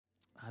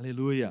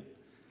Hallelujah.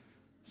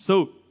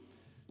 So,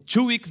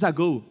 2 weeks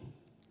ago,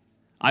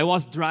 I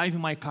was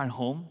driving my car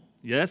home,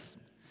 yes,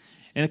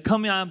 and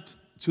coming up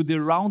to the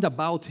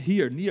roundabout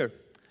here, near,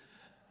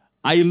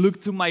 I looked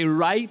to my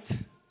right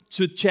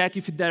to check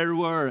if there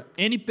were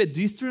any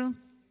pedestrian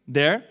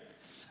there,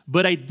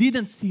 but I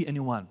didn't see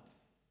anyone.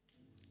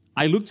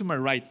 I looked to my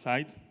right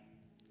side,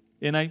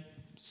 and I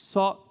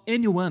saw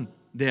anyone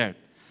there.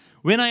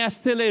 When I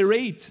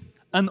accelerate,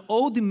 an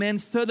old man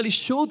suddenly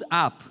showed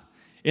up,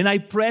 and I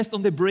pressed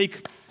on the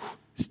brake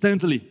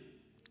instantly.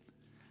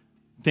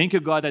 Thank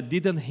you, God, I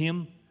didn't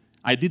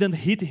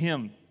hit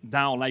him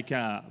down like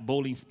a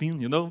bowling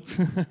pin, you know?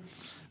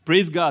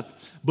 Praise God.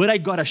 But I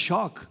got a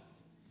shock.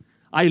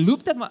 I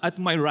looked at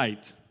my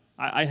right.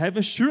 I have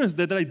assurance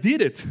that I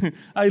did it.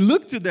 I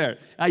looked to there.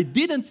 I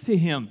didn't see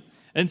him.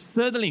 And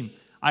suddenly,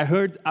 I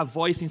heard a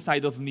voice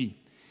inside of me.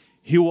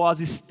 He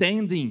was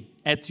standing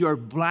at your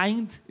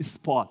blind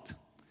spot,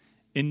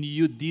 and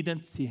you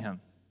didn't see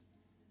him.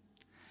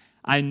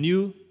 I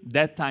knew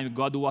that time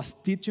God was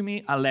teaching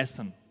me a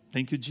lesson.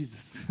 Thank you,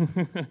 Jesus.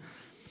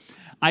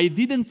 I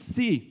didn't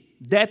see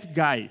that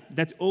guy,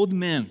 that old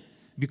man,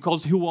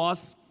 because he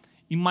was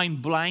in my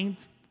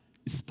blind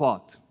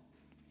spot.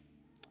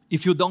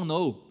 If you don't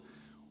know,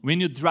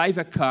 when you drive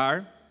a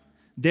car,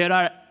 there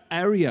are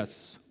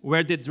areas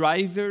where the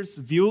driver's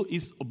view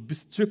is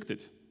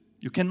obstructed.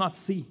 You cannot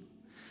see.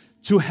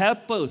 To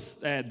help us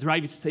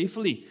drive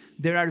safely,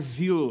 there are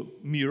view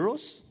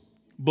mirrors,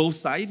 both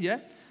sides,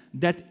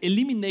 that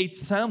eliminate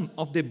some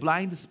of the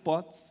blind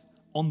spots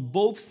on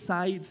both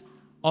sides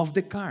of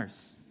the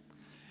cars.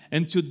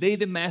 And today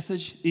the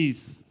message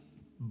is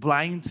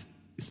blind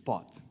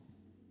spot.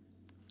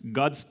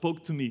 God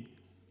spoke to me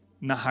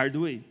in a hard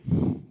way.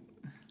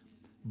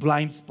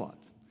 Blind spot.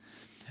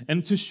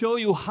 And to show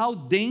you how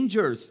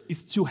dangerous it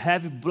is to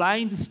have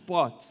blind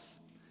spots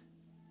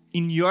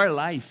in your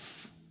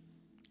life,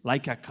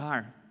 like a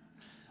car,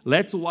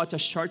 let's watch a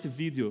short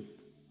video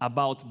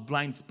about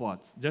blind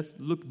spots. Just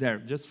look there,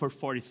 just for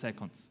 40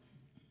 seconds.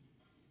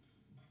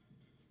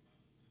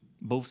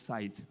 Both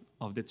sides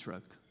of the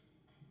truck.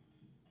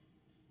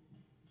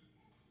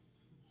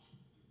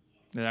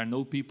 There are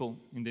no people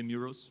in the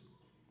mirrors.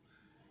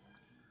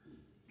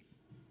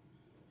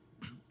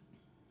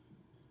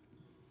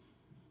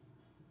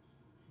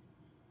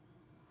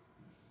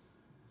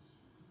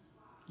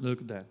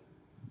 Look there.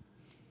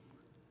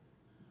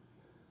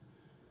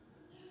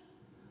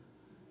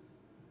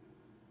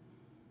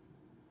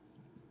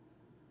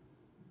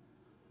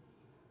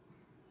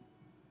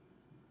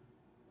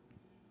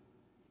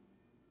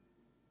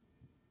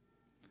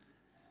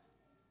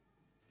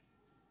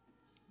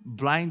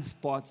 Blind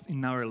spots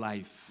in our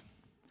life.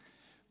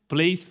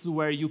 Places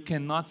where you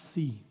cannot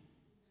see.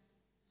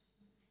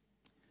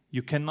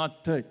 You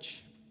cannot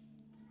touch.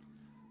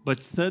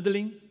 But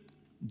suddenly,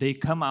 they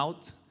come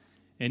out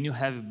and you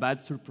have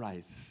bad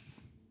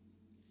surprises.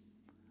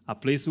 A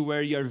place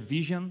where your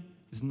vision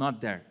is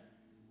not there.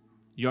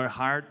 Your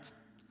heart,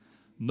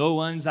 no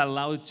one is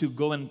allowed to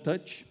go and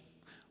touch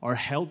or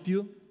help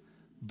you.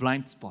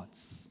 Blind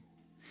spots.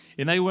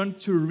 And I want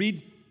to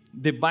read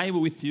the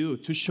Bible with you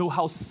to show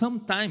how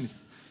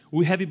sometimes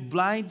we have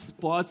blind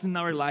spots in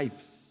our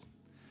lives.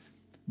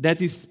 That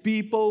is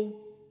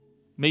people,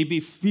 maybe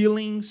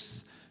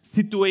feelings,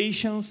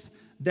 situations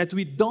that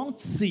we don't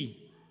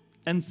see,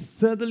 and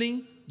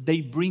suddenly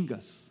they bring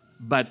us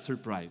bad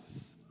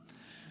surprises.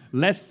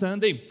 Last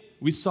Sunday,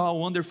 we saw a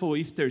wonderful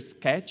Easter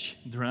sketch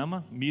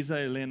drama.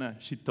 Misa Elena,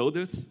 she told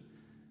us.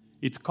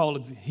 It's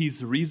called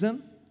His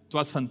Reason. It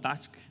was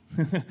fantastic.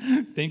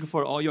 Thank you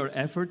for all your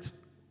effort.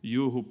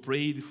 You who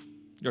prayed,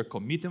 your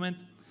commitment.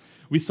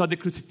 We saw the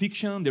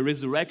crucifixion, the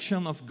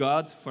resurrection of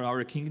God for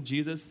our King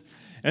Jesus.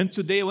 And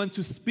today I want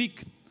to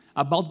speak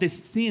about the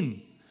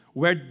scene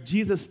where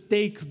Jesus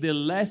takes the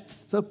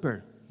Last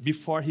Supper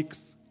before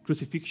his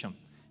crucifixion.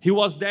 He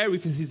was there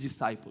with his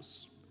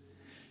disciples.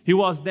 He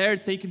was there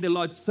taking the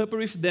Lord's Supper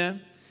with them.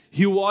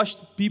 He washed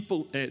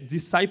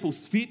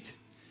disciples' feet.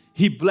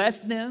 He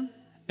blessed them.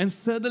 And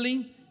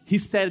suddenly, he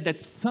said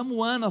that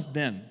someone of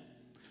them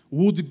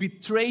would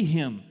betray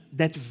him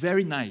that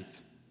very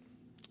night.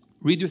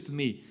 Read with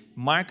me.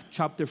 Mark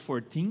chapter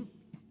 14,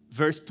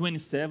 verse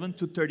 27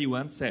 to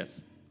 31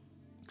 says,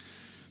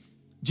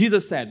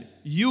 Jesus said,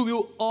 "You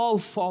will all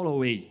fall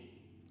away,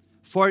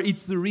 for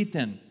it's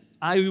written,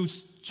 I will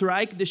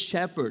strike the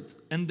shepherd,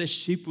 and the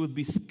sheep will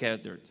be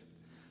scattered.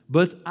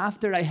 But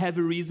after I have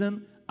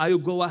risen, I will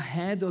go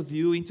ahead of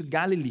you into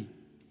Galilee."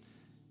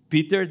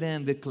 Peter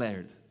then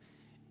declared,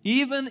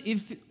 "Even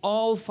if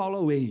all fall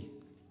away,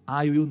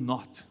 I will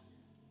not."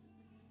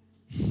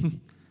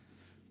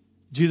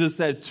 Jesus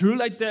said,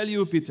 "Truly I tell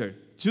you, Peter,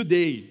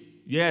 today,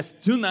 yes,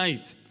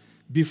 tonight,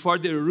 before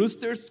the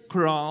roosters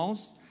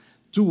crows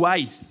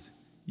twice,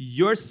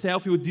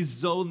 yourself will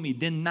disown me,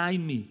 deny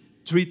me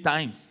 3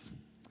 times.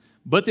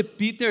 But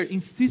Peter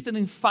insisted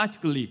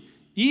emphatically,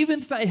 "Even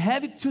if I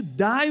have to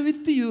die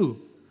with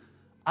you,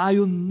 I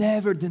will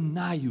never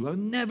deny you. I will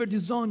never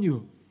disown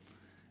you."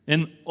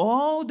 And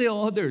all the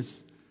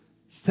others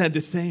said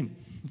the same.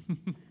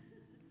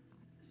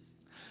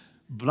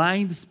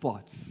 blind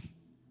spots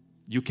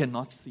you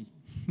cannot see.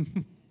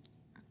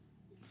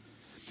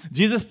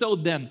 Jesus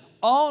told them,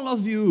 all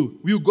of you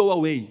will go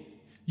away.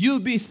 You'll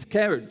be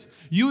scared.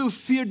 You will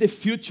fear the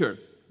future.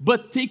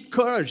 But take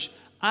courage.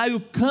 I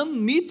will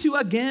come meet you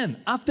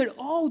again after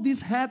all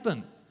this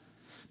happened.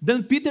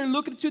 Then Peter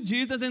looked to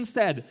Jesus and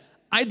said,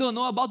 I don't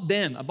know about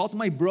them, about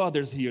my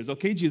brothers here,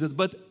 okay, Jesus,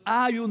 but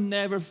I will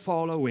never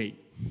fall away.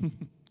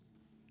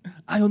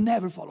 I will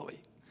never fall away.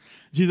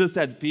 Jesus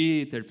said,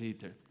 Peter,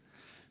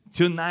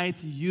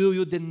 tonight you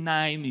will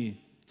deny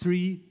me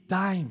 3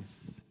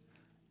 times.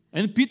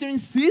 And Peter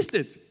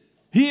insisted.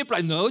 He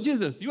replied, no,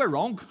 Jesus, you are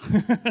wrong.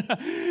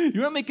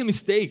 You are making a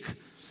mistake.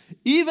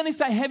 Even if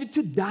I have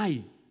to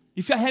die,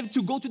 if I have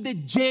to go to the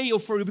jail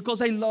for you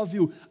because I love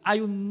you,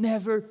 I will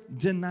never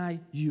deny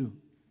you.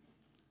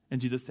 And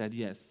Jesus said,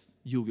 yes,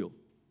 you will.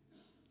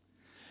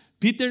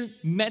 Peter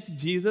met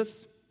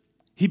Jesus.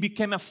 He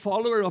became a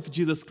follower of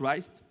Jesus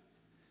Christ.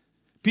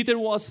 Peter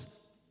was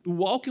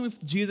walking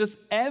with Jesus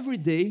every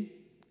day.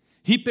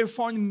 He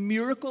performed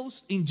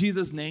miracles in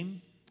Jesus'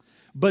 name.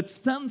 But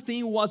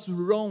something was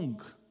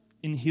wrong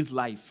in his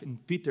life, in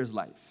Peter's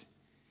life.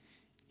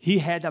 He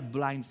had a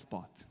blind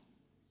spot.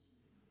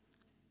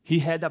 He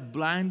had a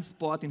blind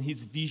spot in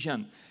his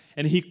vision,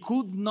 and he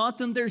could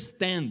not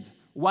understand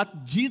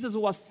what Jesus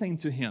was saying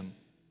to him.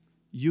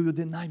 You will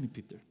deny me,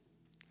 Peter.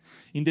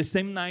 In the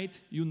same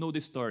night, you know the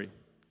story.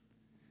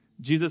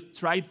 Jesus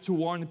tried to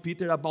warn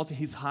Peter about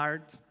his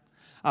heart,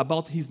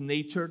 about his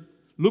nature.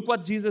 Look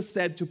what Jesus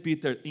said to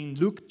Peter in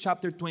Luke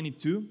chapter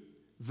 22,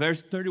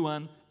 verse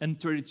 31 and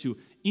 32.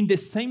 In the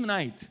same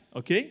night,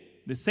 okay?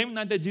 The same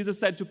night that Jesus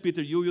said to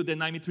Peter, you will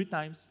deny me 3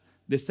 times.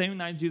 The same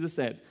night Jesus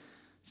said,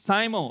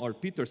 Simon, or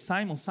Peter,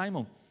 Simon,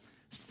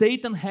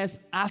 Satan has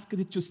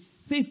asked to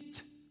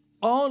sift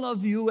all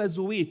of you as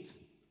wheat.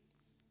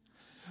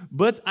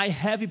 But I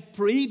have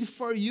prayed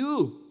for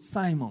you,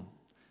 Simon,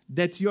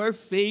 that your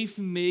faith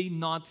may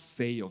not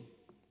fail.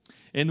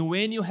 And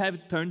when you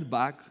have turned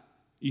back,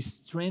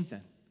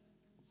 strengthen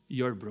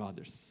your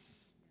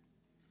brothers.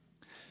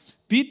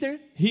 Peter,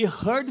 he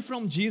heard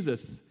from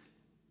Jesus,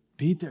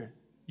 Peter,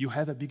 you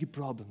have a big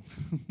problem.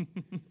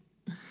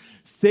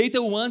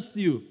 Satan wants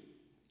you.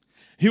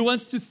 He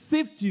wants to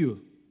sift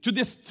you, to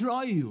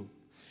destroy you.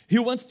 He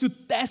wants to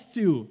test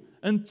you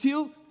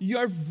until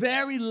your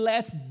very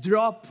last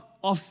drop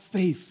of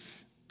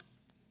faith.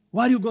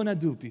 What are you going to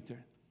do,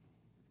 Peter?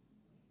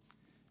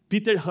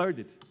 Peter heard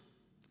it.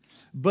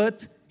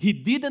 But he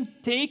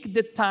didn't take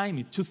the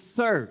time to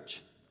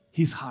search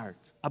his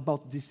heart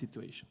about this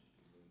situation.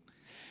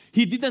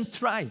 He didn't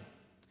try.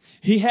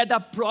 He had a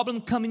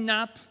problem coming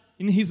up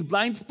in his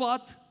blind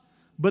spot,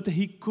 but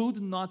he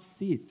could not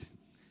see it.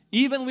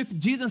 Even with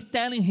Jesus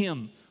telling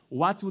him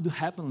what would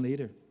happen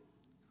later.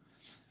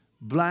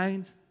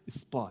 Blind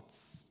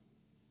spots.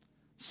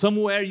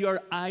 Somewhere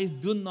your eyes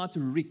do not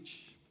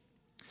reach.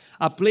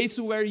 A place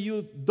where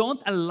you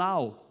don't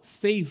allow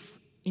faith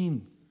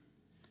in.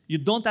 You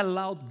don't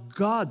allow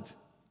God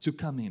to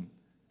come in.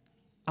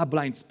 A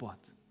blind spot.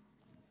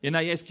 And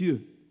I ask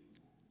you,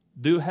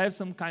 do you have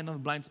some kind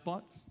of blind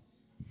spots?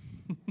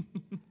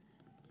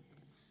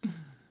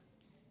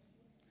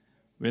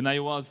 When I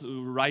was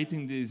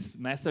writing this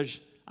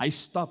message, I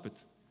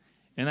stopped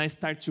and I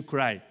started to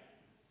cry.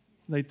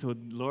 I thought,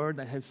 Lord,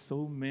 I have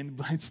so many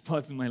blind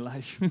spots in my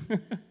life.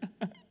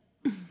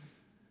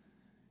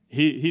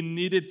 He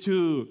needed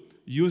to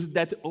use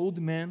that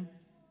old man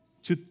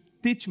to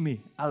teach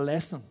me a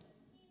lesson.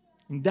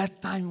 In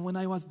that time when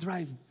I was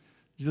driving,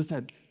 Jesus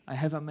said, I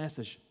have a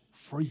message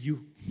for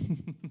you.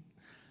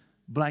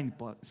 Blind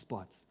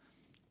spots.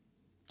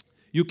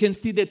 You can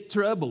see the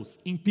troubles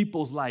in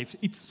people's lives.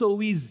 It's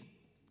so easy.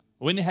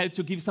 When you have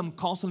to give some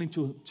counseling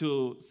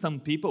to some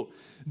people,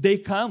 they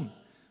come.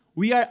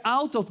 We are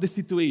out of the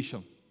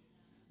situation.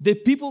 The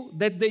people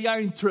that they are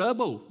in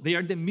trouble, they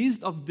are in the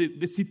midst of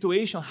the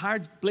situation,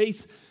 hard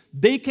place,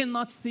 they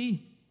cannot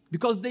see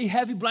because they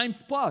have blind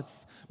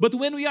spots. But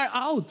when we are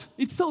out,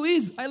 it's so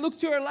easy. I look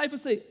to your life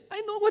and say, I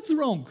know what's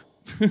wrong.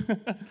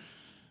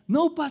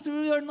 No,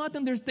 Pastor, you are not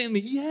understanding me.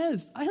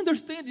 Yes, I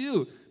understand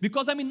you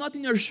because I'm not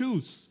in your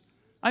shoes.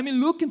 I'm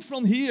looking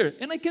from here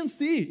and I can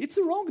see it's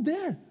wrong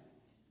there.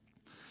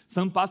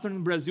 Some pastor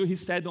in Brazil, he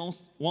said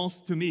once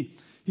to me,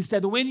 he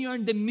said, when you are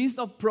in the midst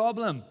of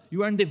problem,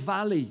 you are in the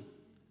valley.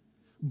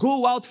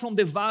 Go out from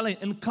the valley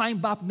and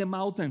climb up the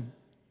mountain.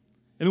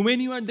 And when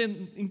you are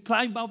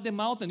climb up the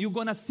mountain, you're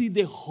going to see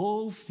the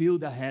whole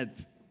field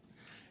ahead.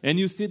 And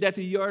you see that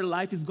your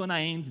life is going to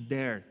end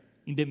there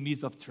in the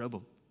midst of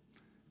trouble.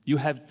 You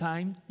have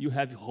time, you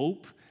have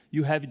hope,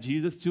 you have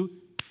Jesus to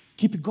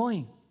keep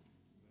going.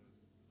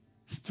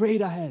 Straight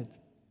ahead.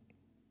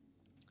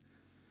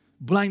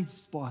 Blind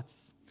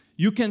spots.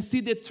 You can see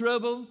the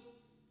trouble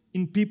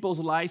in people's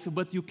life,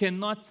 but you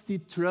cannot see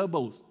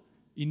trouble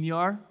in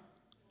your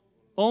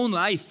own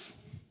life.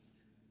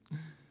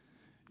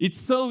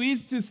 It's so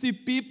easy to see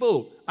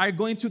people are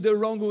going to the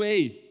wrong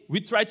way.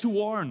 We try to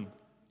warn,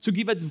 to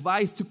give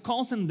advice, to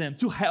counsel them,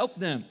 to help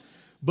them.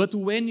 But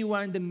when you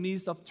are in the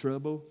midst of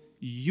trouble,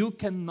 you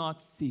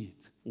cannot see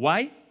it.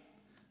 Why?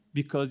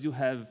 because you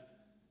have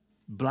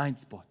blind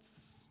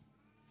spots.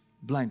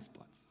 Blind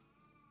spots.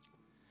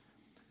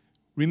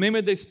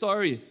 Remember the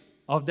story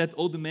of that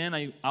old man?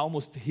 I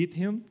almost hit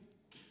him.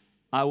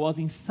 I was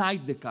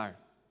inside the car.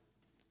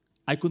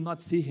 I could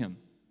not see him,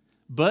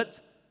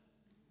 but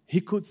he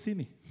could see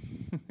me.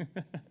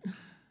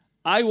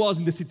 I was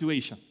in the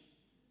situation.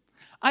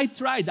 I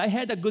tried. I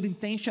had a good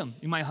intention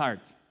in my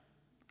heart.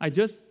 I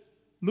just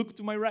looked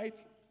to my right.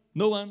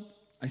 No one.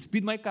 I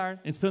speed my car,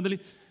 and suddenly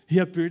he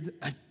appeared.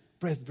 I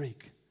pressed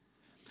brake.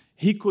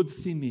 He could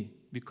see me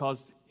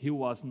because he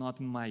was not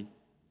in my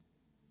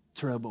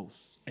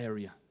troubles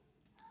area.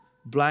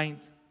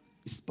 Blind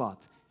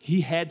spot.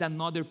 He had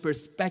another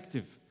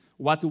perspective,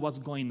 what was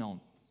going on.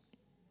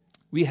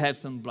 We have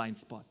some blind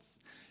spots.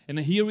 And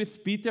here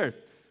with Peter,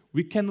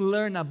 we can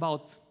learn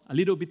about a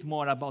little bit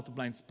more about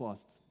blind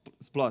spots.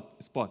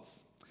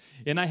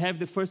 And I have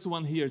the first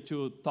one here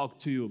to talk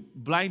to you.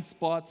 Blind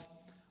spot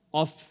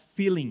of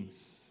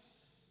feelings.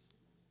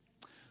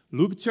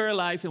 Look to your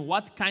life and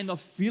what kind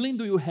of feeling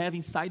do you have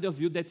inside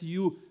of you that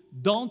you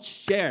don't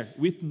share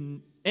with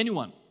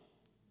anyone?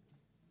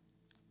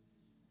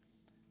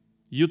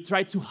 You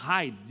try to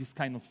hide this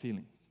kind of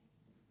feelings.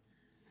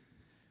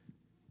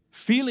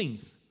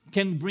 Feelings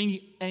can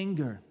bring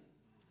anger,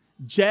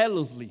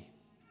 jealousy,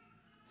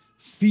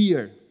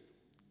 fear.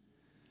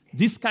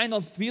 These kind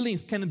of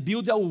feelings can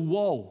build a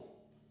wall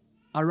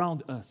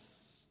around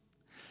us.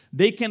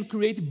 They can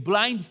create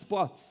blind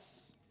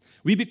spots.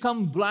 We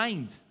become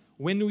blind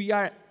when we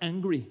are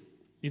angry,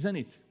 isn't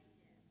it?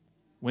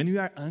 When we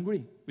are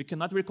angry, we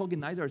cannot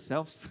recognize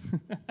ourselves.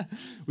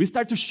 We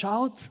start to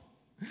shout.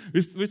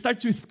 We start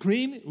to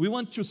scream. We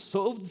want to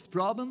solve this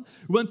problem.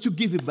 We want to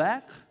give it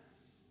back.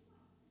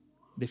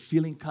 The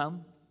feeling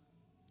comes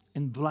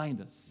and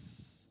blind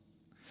us.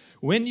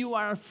 When you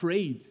are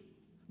afraid,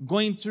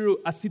 going through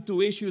a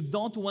situation you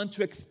don't want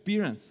to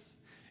experience,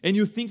 and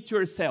you think to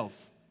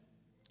yourself,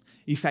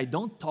 if I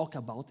don't talk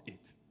about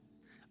it,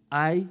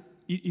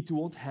 it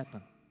won't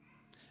happen.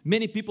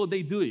 Many people,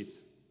 they do it.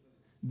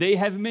 They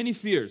have many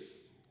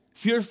fears.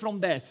 Fear from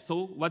death.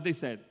 So what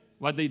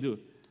they do?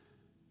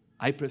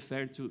 I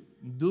prefer to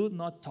do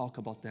not talk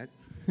about that.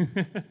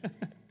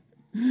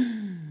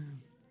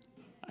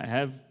 I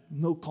have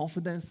no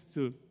confidence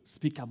to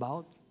speak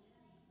about.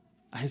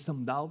 I have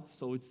some doubts,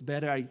 so it's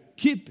better I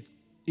keep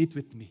it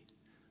with me.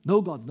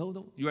 No, God,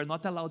 no, you are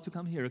not allowed to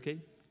come here, okay?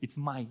 It's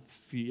my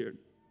fear.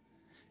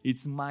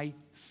 It's my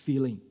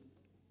feeling.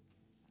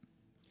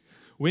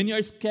 When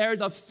you're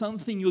scared of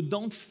something, you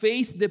don't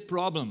face the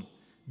problem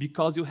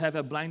because you have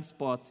a blind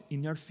spot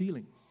in your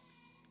feelings.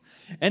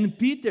 And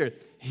Peter,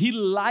 he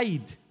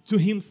lied to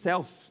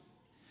himself.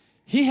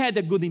 He had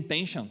a good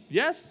intention,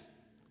 yes,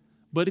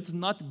 but it's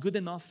not good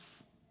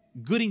enough.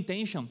 Good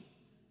intention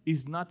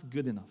is not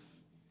good enough.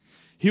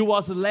 He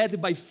was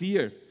led by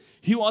fear.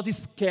 He was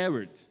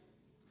scared.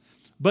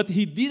 But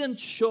he didn't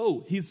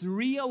show his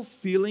real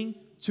feeling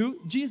to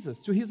Jesus,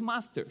 to his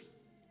master.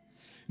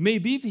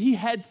 Maybe if he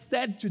had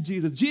said to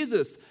Jesus,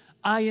 Jesus,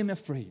 I am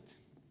afraid.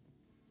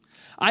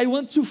 I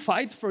want to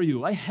fight for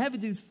you. I have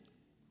this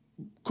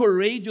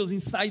courageous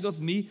inside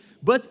of me,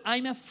 but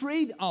I'm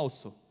afraid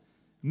also.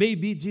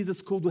 Maybe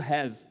Jesus could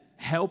have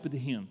helped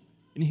him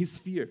in his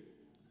fear.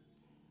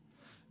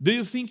 Do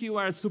you think you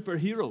are a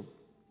superhero?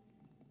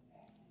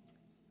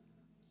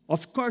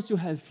 Of course you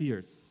have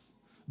fears.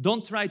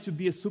 Don't try to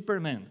be a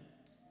Superman,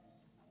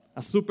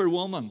 a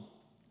superwoman.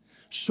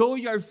 Show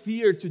your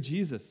fear to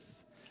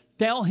Jesus.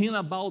 Tell him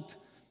about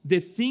the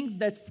things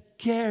that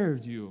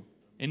scared you,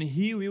 and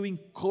he will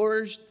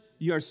encourage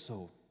your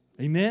soul.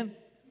 Amen?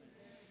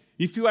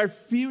 If you are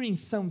fearing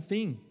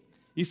something,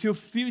 if you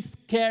feel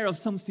scared of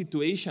some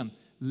situation,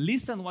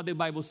 listen what the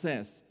Bible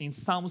says in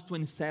Psalms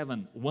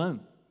 27:1.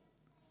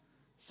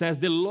 Says,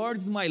 the Lord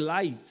is my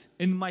light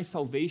and my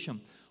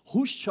salvation.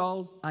 Who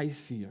shall I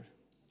fear?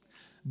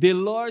 The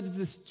Lord is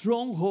the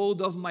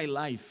stronghold of my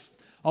life.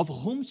 Of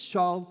whom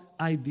shall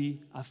I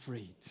be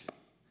afraid?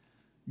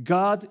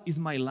 God is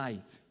my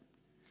light.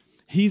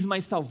 He is my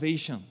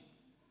salvation.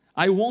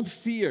 I won't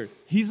fear.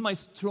 He is my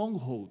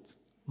stronghold,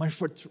 my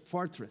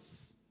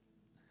fortress.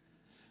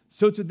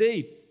 So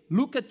today,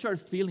 look at your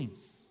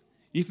feelings.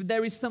 If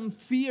there is some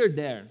fear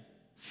there,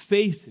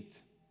 face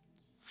it.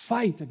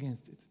 Fight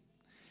against it.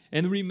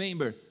 And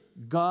remember,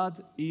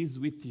 God is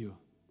with you,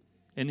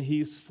 and He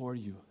is for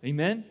you.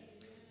 Amen?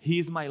 He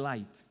is my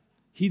light.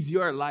 He's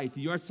your light,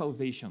 your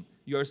salvation,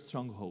 your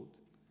stronghold.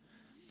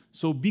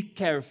 So be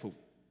careful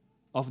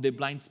of the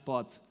blind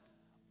spot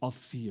of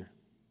fear,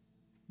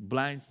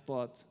 blind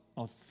spot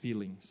of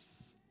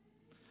feelings.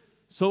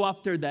 So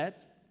after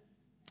that,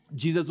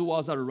 Jesus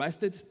was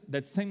arrested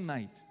that same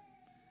night.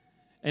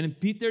 And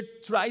Peter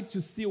tried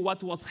to see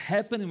what was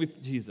happening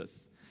with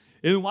Jesus.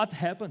 And what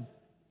happened?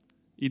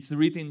 It's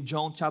written in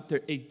John chapter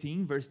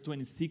 18, verse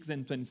 26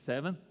 and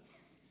 27.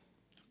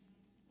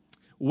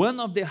 One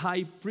of the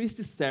high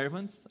priest's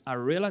servants, a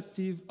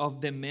relative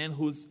of the man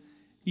whose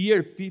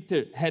ear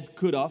Peter had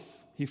cut off,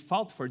 he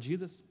fought for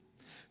Jesus,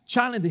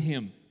 challenged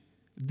him,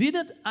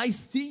 didn't I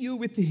see you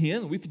with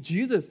him, with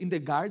Jesus in the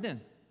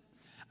garden?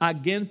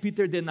 Again,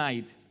 Peter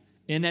denied.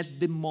 And at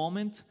the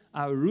moment,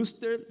 a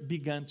rooster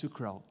began to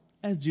crow.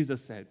 As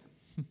Jesus said,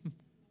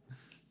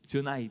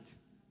 tonight,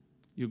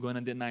 you're going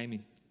to deny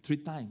me 3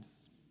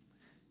 times.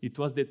 It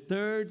was the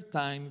 3rd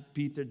time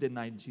Peter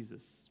denied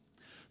Jesus.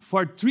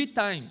 For 3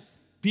 times,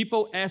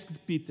 people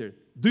asked Peter,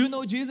 do you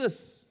know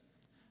Jesus?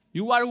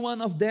 You are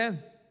one of them,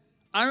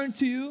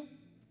 aren't you?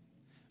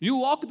 You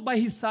walked by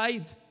his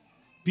side.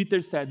 Peter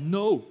said,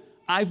 no,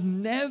 I've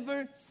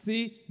never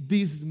seen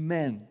this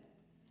man.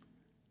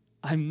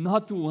 I'm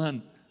not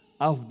one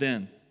of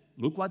them.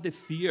 Look what the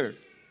fear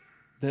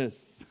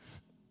does.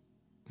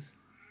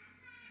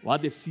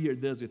 What the fear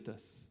does with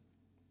us.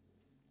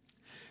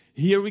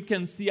 Here we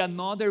can see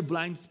another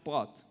blind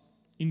spot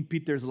in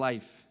Peter's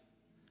life.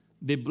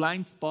 The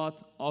blind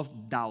spot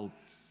of doubt.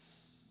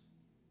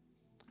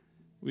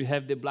 We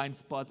have the blind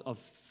spot of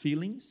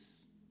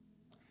feelings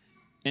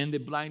and the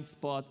blind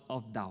spot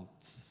of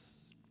doubt.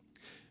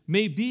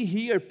 Maybe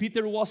here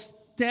Peter was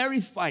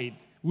terrified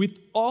with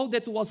all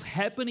that was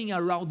happening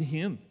around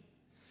him.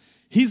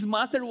 His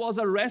master was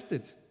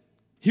arrested.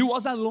 He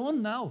was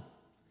alone now.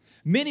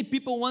 Many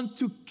people want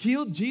to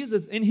kill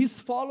Jesus and his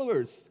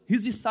followers,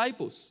 his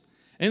disciples.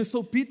 And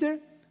so Peter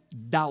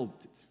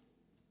doubted.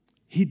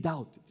 He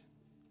doubted.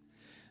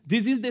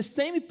 This is the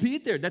same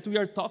Peter that we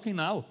are talking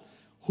now,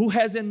 who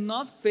has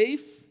enough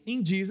faith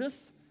in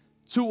Jesus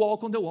to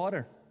walk on the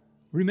water.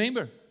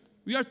 Remember,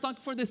 we are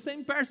talking for the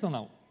same person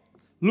now.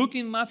 Look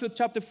in Matthew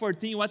chapter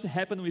 14, what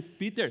happened with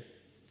Peter.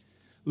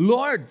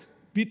 Lord,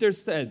 Peter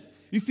said,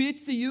 if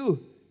it's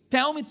you,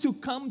 tell me to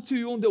come to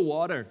you on the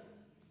water.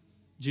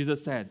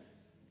 Jesus said,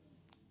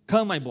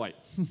 come, my boy.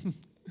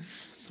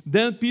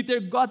 Then Peter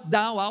got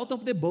down out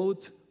of the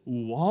boat,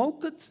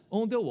 walked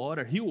on the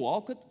water. He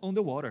walked on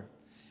the water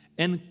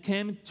and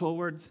came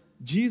towards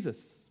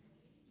Jesus.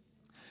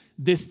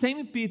 The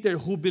same Peter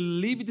who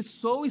believed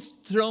so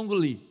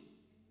strongly,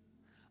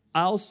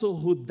 also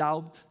who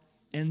doubted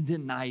and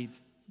denied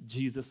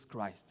Jesus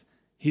Christ,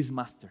 his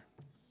master,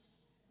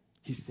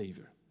 his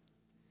Savior.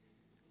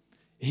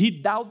 He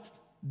doubted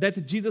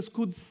that Jesus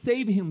could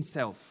save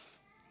himself.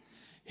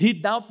 He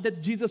doubted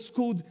that Jesus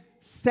could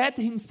set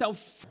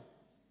himself.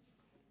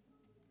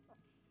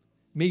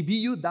 Maybe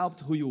you doubt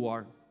who you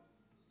are.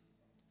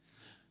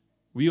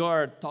 We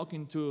are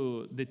talking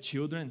to the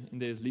children in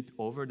the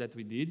sleepover that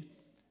we did,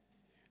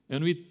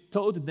 and we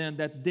told them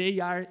that they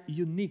are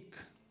unique.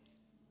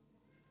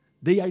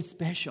 They are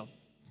special.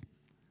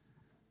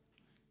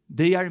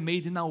 They are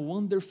made in a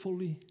wonderful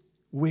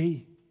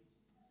way.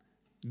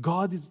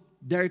 God is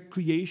their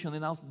creation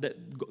and also the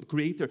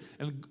creator,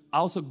 and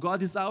also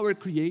God is our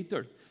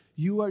creator.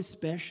 You are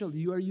special.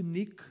 You are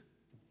unique.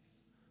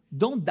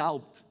 Don't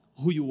doubt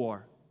who you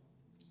are.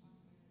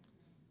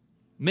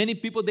 Many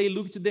people, they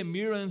look to the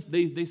mirror and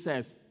they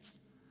say,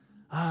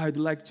 I'd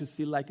like to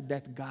see like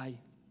that guy,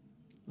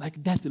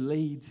 like that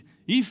lady.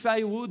 If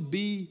I would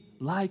be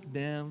like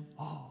them,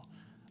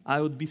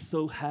 I would be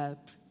so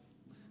happy.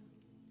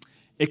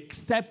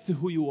 Accept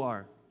who you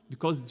are,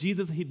 because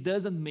Jesus, he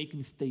doesn't make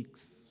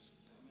mistakes.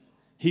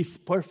 He's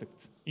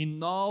perfect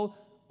in all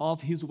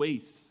of his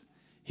ways.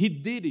 He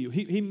did you,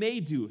 he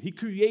made you, he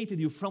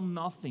created you from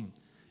nothing,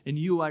 and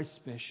you are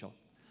special.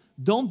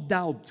 Don't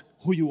doubt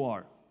who you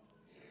are.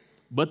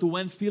 But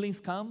when feelings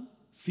come,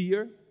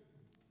 fear,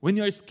 when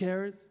you're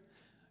scared,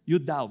 you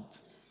doubt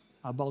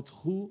about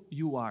who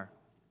you are,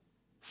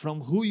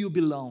 from who you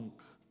belong.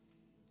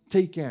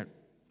 Take care.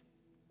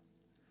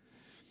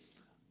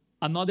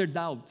 Another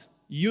doubt,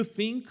 you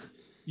think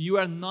you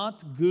are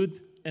not good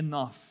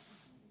enough.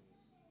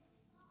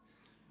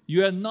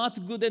 You are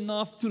not good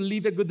enough to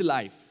live a good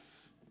life.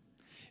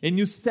 And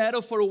you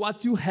settle for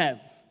what you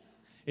have.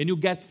 And you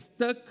get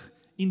stuck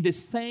in the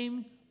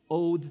same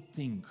old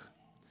thing,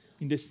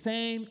 in the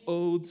same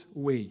old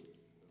way.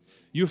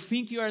 You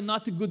think you are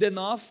not good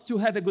enough to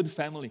have a good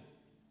family.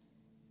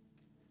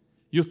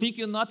 You think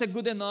you're not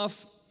good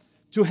enough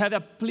to have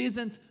a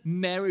pleasant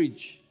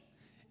marriage.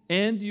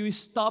 And you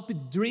stop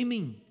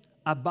dreaming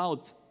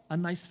about a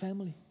nice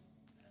family,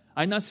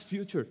 a nice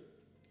future.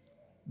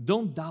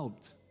 Don't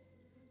doubt,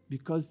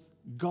 because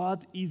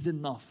God is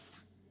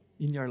enough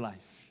in your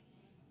life.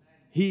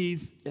 He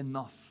is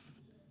enough.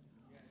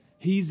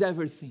 He is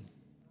everything.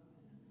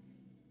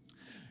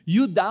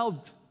 You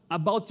doubt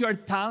about your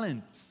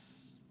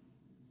talents,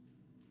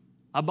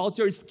 about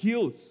your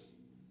skills,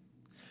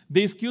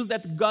 the skills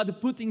that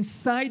God put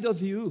inside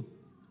of you.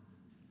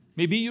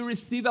 Maybe you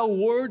receive a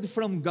word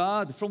from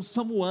God, from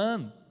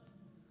someone,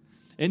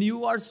 and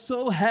you are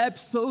so happy,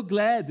 so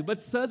glad,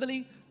 but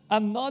suddenly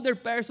another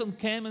person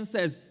came and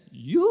says,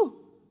 you?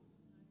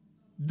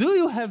 Do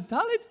you have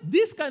talents?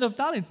 This kind of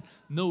talents?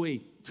 No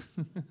way.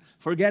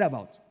 Forget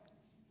about it.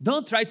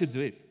 Don't try to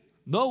do it.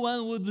 No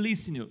one would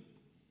listen to you.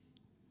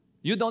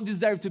 You don't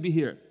deserve to be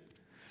here.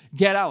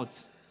 Get out.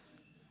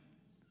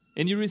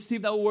 And you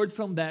receive a word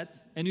from that,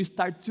 and you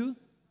start to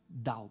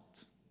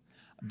doubt.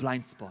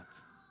 Blind spot.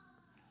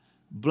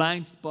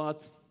 Blind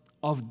spot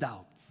of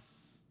doubt.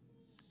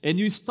 And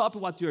you stop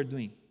what you're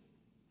doing.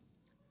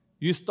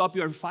 You stop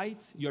your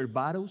fight, your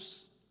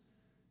battles.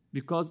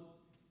 Because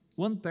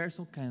one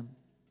person came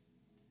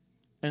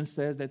and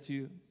says that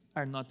you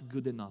are not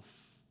good enough.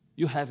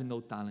 You have no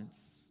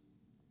talents.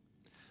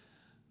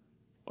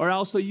 Or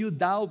also you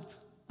doubt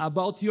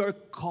about your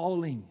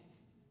calling.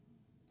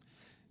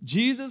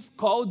 Jesus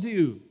called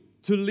you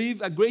to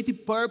live a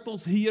great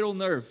purpose here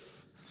on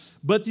earth,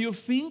 but you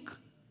think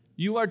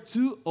you are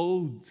too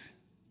old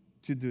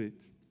to do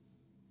it.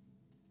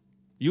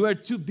 You are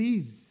too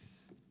busy,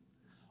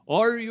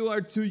 or you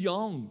are too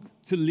young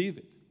to live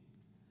it.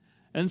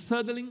 And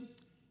suddenly,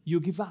 you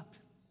give up.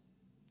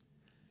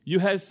 You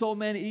have so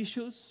many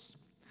issues,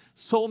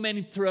 so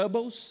many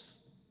troubles,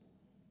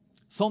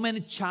 so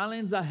many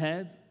challenges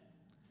ahead.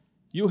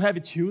 You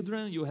have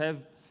children, you have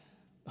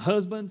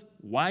husband,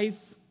 wife,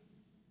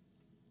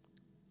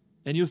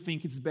 and you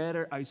think it's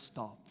better I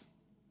stop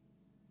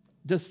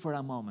just for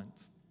a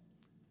moment.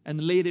 And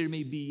later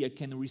maybe I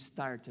can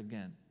restart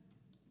again.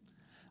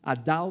 A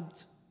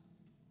doubt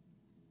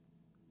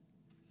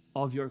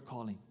of your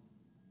calling.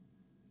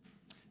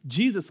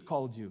 Jesus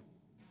called you.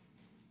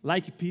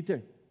 Like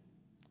Peter.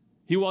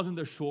 He was on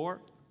the shore.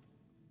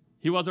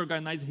 He was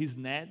organizing his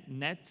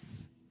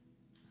nets.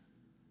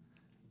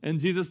 And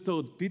Jesus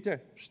told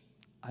Peter,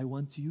 I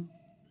want you.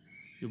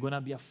 You're going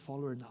to be a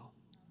follower now.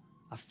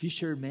 A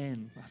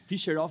fisherman, a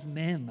fisher of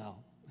men now.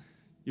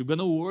 You're going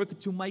to work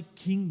to my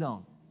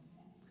kingdom.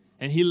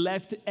 And he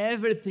left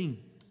everything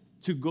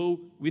to go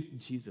with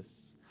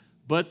Jesus.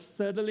 But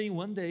suddenly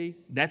one day,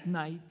 that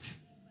night,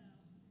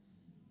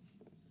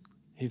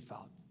 he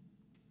felt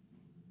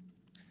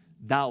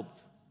doubt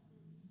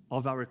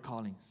of our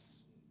callings.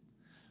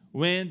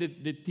 When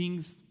the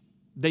things,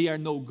 they are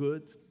no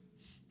good.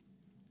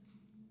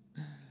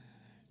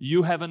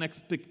 You have an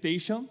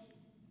expectation,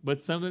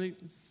 but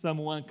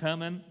someone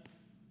come and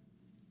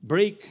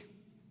break.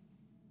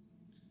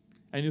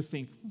 And you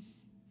think,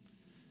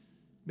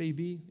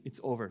 maybe it's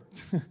over.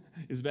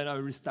 It's better I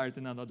restart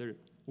in another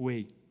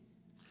way.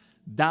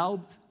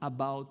 Doubt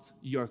about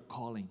your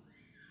calling.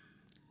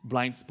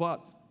 Blind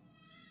spot.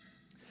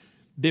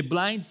 The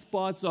blind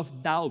spots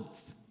of doubt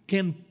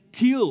can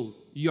kill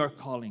your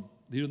calling.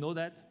 Do you know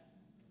that?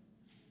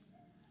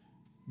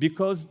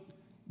 Because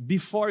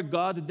before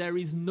God, there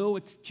is no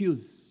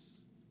excuse.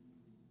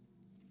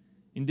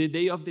 In the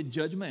day of the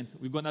judgment,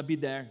 we're going to be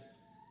there.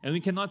 And we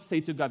cannot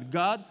say to God,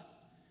 God,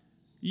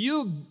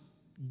 you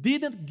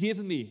didn't give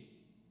me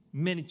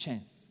many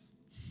chances.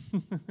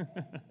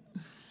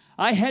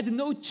 I had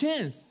no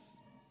chance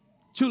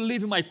to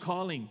live my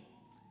calling.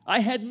 I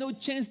had no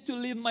chance to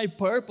live my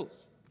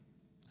purpose.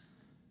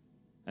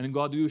 And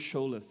God will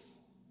show us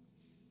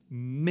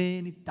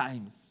many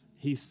times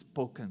He's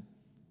spoken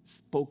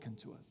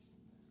to us.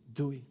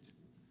 Do it.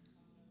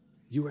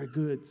 You are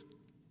good.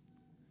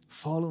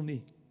 Follow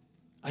me.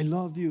 I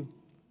love you.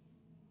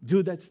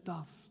 Do that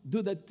stuff.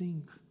 Do that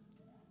thing.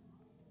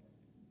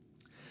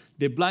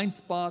 The blind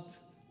spot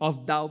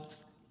of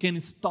doubt can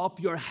stop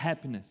your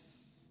happiness.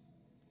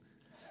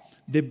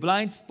 The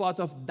blind spot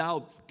of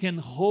doubt can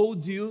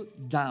hold you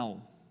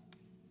down.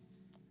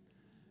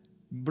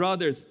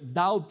 Brothers,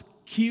 doubt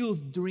kills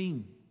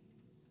dream.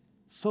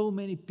 So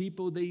many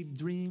people,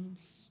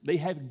 they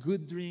have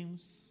good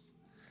dreams,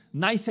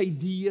 nice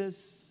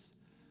ideas,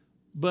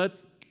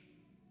 but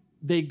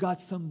they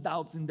got some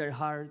doubt in their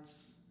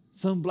hearts,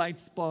 some blind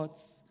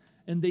spots,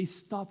 and they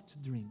stop to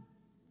dream.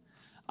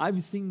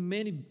 I've seen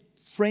many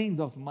friends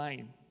of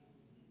mine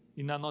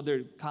in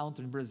another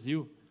country, in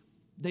Brazil.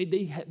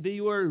 They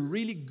were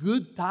really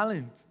good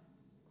talent,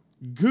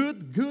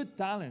 good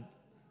talent,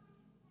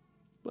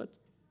 but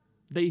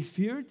they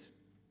feared,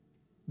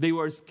 they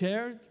were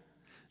scared,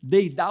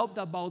 they doubted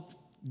about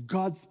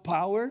God's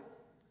power,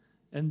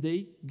 and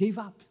they gave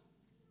up.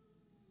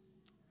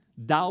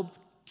 Doubt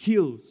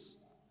kills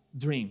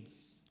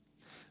dreams.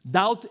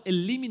 Doubt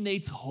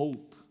eliminates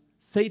hope.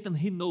 Satan,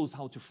 he knows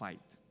how to fight.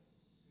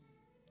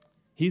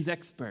 He's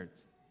expert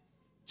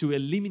to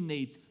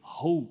eliminate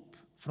hope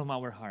from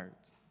our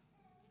heart.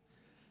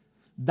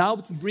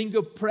 Doubts bring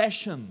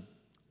oppression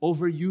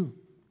over you.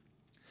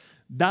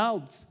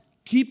 Doubts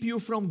keep you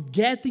from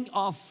getting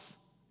off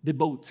the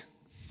boat.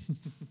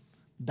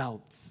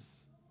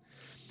 Doubts.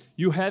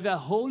 You have a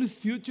whole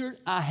future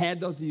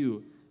ahead of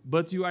you,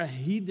 but you are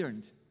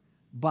hindered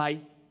by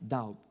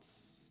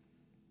doubts.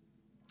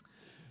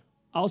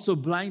 Also,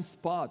 blind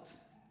spot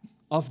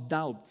of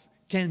doubt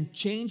can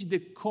change the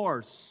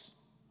course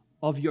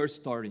of your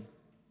story.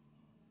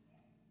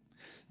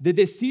 The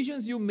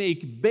decisions you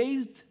make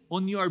based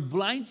on your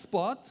blind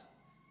spot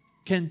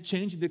can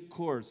change the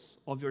course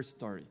of your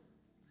story.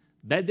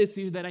 That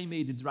decision that I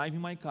made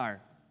driving my car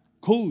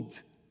could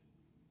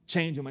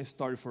change my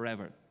story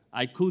forever.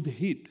 I could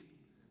hit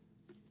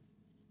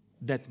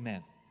that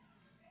man.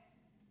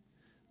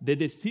 The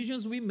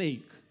decisions we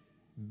make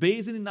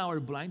based in our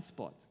blind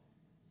spot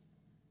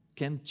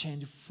can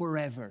change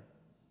forever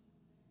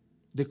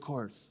the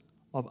course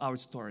of our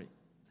story.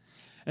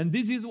 And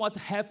this is what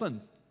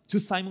happened to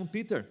Simon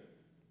Peter.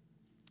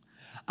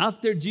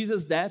 After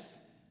Jesus' death,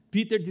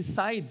 Peter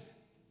decided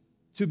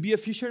to be a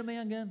fisherman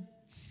again.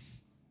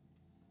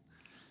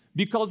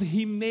 Because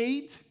he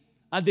made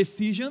a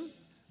decision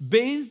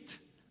based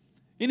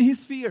in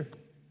his fear.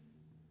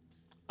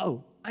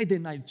 Oh, I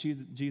denied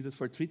Jesus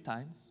for 3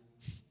 times.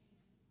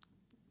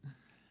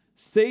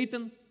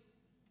 Satan,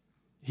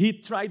 he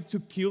tried to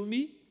kill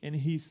me, and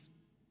he's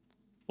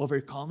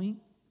overcoming.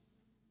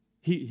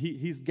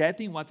 He's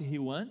getting what he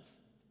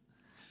wants.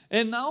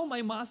 And now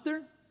my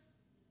master,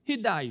 he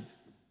died.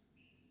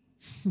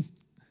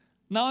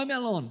 Now I'm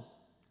alone.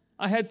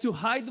 I had to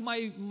hide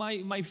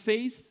my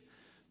face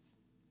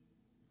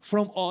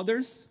from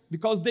others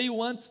because they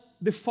want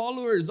the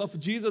followers of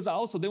Jesus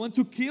also. They want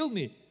to kill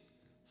me.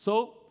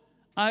 So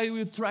I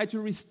will try to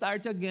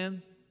restart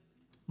again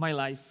my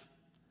life.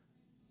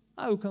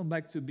 I will come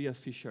back to be a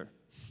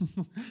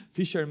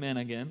fisherman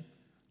again.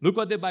 Look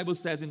what the Bible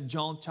says in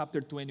John chapter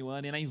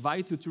 21, and I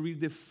invite you to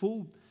read the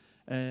full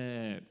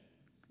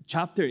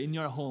chapter in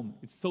your home.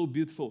 It's so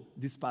beautiful,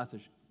 this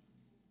passage.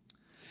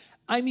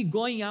 I'm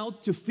going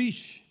out to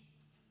fish,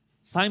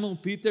 Simon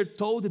Peter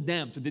told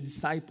them, to the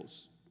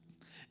disciples.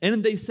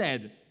 And they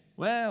said,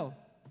 well,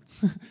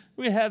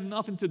 we have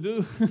nothing to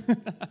do.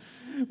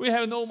 We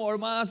have no more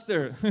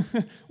master.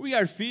 We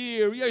are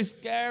feared, we are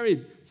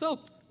scared. So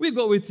we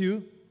go with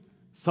you.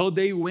 So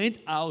they went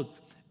out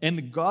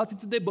and got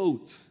into the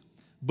boat.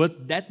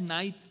 But that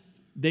night,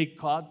 they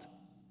caught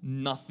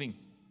nothing.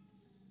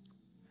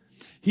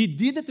 He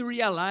didn't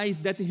realize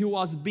that he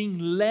was being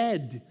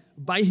led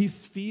by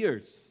his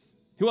fears.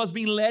 He was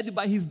being led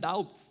by his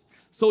doubts.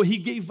 So he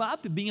gave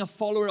up being a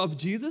follower of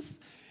Jesus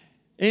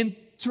and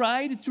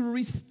tried to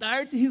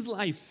restart his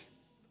life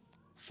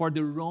for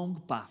the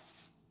wrong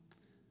path.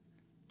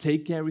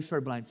 Take care with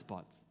your blind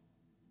spot.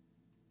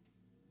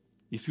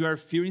 If you are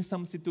fearing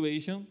some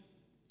situation,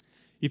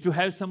 if you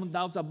have some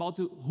doubts about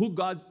who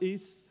God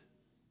is,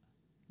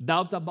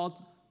 doubts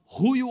about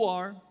who you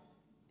are,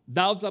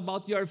 doubts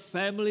about your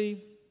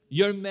family,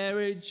 your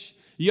marriage,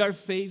 your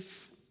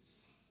faith,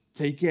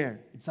 take care.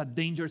 It's a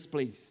dangerous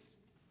place.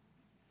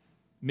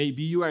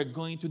 Maybe you are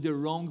going to the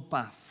wrong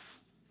path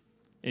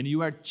and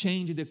you are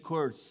changing the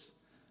course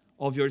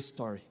of your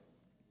story.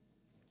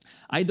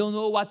 I don't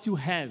know what you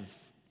have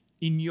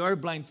in your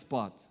blind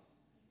spot.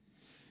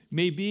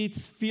 Maybe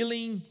it's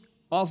feeling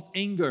of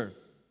anger,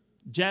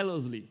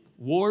 jealousy,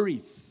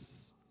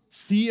 worries,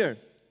 fear.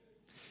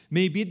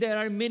 Maybe there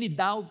are many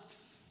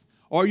doubts,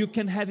 or you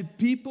can have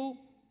people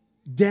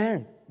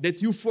there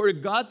that you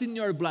forgot in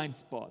your blind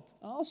spot.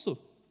 Also,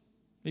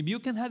 maybe you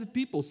can have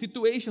people,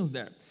 situations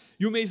there.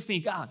 You may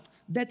think,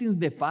 that is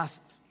the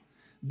past.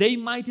 They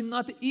might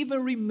not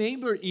even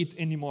remember it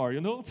anymore,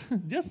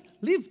 Just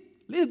leave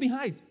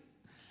behind.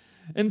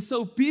 And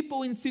so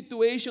people in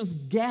situations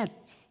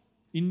get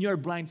in your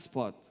blind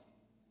spot.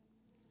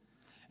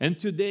 And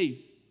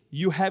today,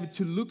 you have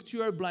to look to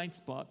your blind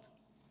spot,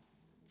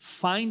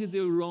 find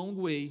the wrong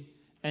way,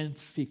 and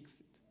fix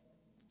it.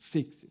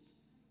 Fix it.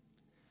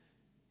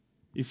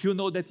 If you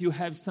know that you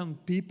have some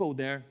people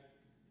there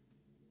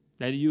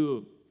that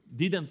you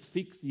didn't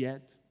fix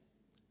yet,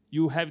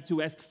 you have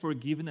to ask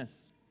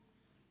forgiveness.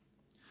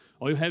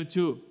 Or you have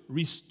to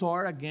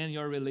restore again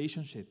your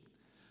relationship.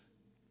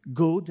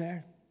 Go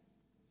there.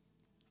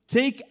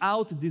 Take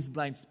out this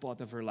blind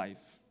spot of your life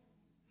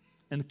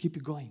and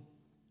keep going.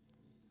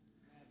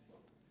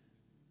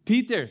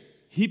 Peter,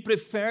 he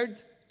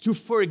preferred to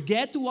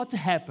forget what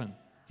happened.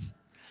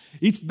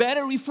 It's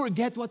better we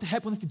forget what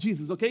happened with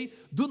Jesus, okay?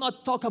 Do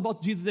not talk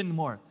about Jesus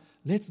anymore.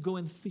 Let's go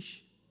and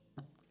fish.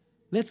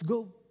 Let's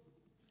go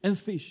and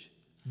fish.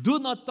 Do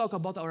not talk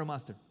about our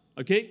master,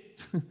 okay?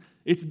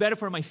 It's better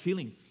for my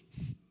feelings.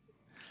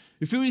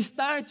 If you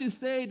start to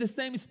say the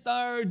same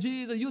story,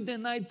 Jesus, you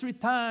denied 3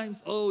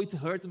 times. Oh, it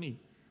hurt me.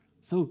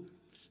 So,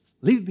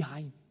 leave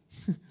behind.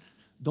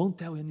 Don't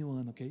tell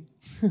anyone, okay?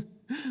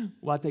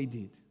 What I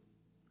did.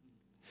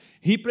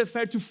 He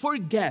preferred to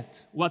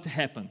forget what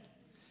happened.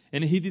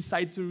 And he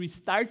decided to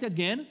restart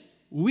again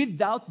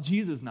without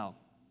Jesus now.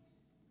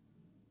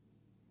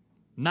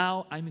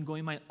 Now I'm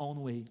going my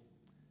own way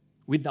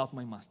without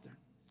my master.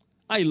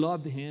 I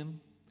loved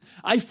him.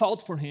 I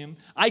fought for him.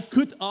 I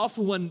cut off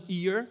 1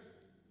 ear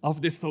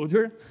of the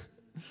soldier.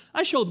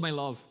 I showed my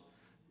love.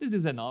 This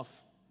is enough.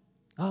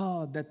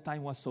 Oh, that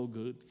time was so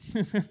good.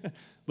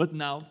 But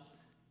now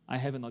I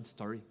have another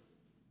story.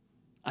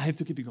 I have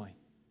to keep it going.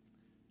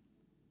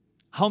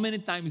 How many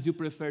times you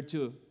prefer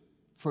to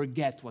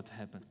forget what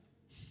happened?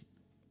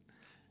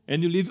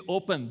 And you leave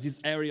open this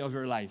area of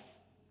your life.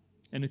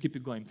 And you keep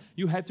it going.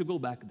 You have to go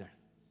back there.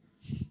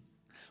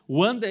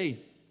 One day,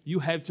 you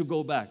have to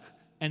go back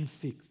and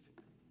fix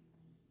it.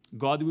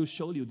 God will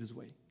show you this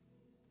way.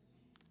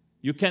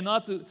 You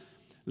cannot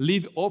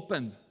leave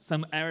open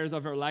some areas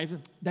of your life.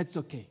 That's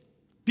okay.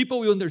 People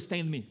will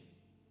understand me.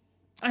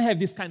 I have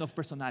this kind of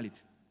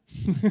personality.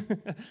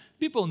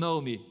 People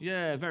know me.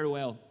 Yeah, very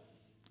well.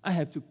 I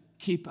have to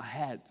keep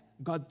ahead.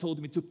 God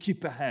told me to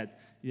keep ahead.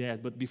 Yes,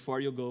 but before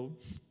you go,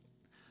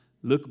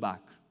 look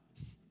back.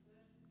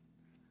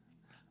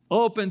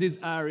 Open these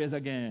areas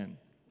again.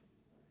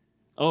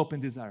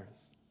 Open these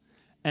areas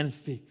and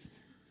fix it.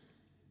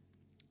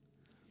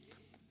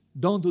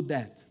 Don't do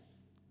that.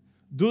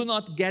 Do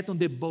not get on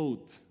the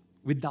boat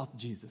without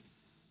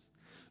Jesus.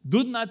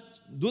 Do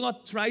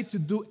not try to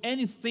do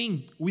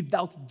anything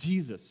without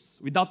Jesus,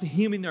 without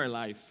Him in your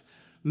life.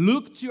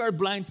 Look to your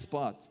blind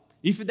spot.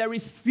 If there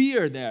is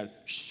fear there,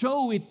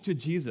 show it to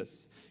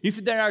Jesus.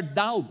 If there are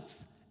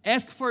doubts,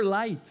 ask for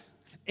light,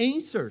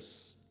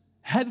 answers,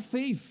 have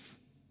faith.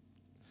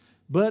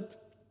 But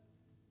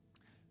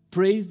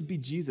praised be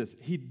Jesus,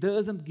 He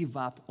doesn't give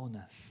up on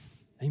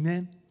us.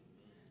 Amen?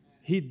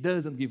 He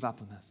doesn't give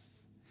up on us.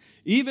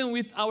 Even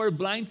with our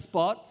blind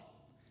spot,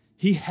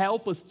 He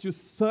helps us to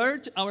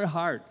search our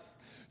hearts,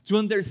 to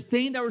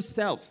understand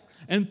ourselves,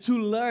 and to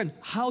learn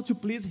how to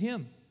please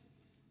Him.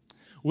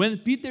 When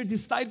Peter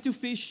decided to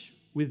fish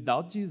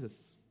without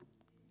Jesus,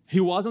 he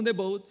was on the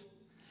boat,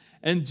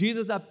 and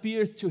Jesus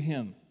appears to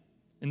him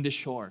in the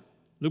shore.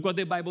 Look what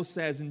the Bible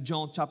says in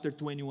John chapter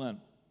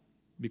 21,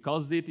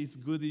 because it is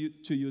good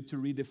to you to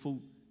read the full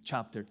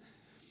chapter.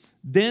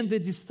 Then the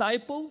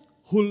disciple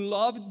who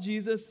loved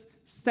Jesus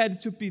said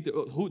to Peter,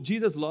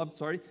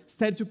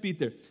 said to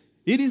Peter,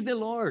 "It is the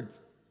Lord."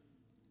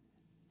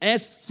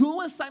 As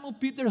soon as Simon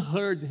Peter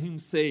heard him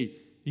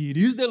say, "It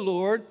is the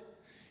Lord,"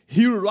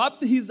 he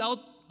wrapped his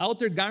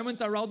outer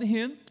garment around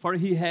him, for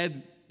he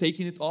had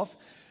taken it off,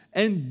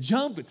 and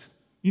jumped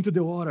into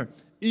the water.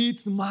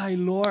 "It's my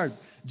Lord.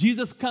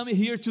 Jesus come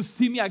here to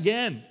see me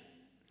again.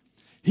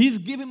 He's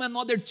giving me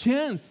another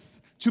chance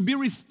to be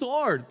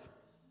restored.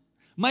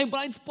 My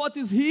blind spot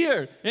is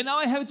here, and now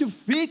I have to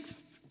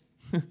fix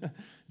it."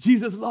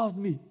 Jesus loved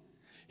me.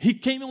 He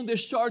came on the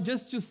shore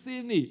just to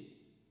see me.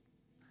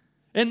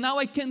 And now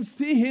I can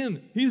see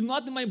Him. He's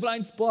not in my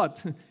blind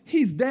spot.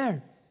 He's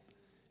there.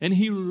 And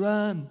he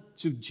ran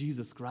to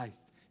Jesus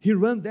Christ. He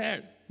ran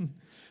there.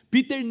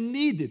 Peter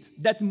needed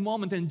that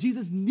moment, and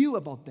Jesus knew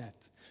about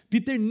that.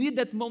 Peter needed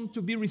that moment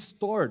to be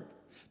restored,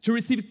 to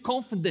receive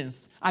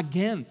confidence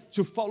again,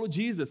 to follow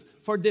Jesus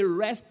for the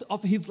rest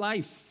of his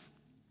life.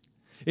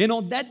 And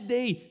on that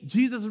day,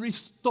 Jesus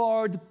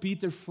restored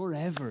Peter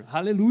forever.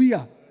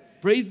 Hallelujah.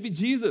 Praise be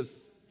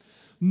Jesus.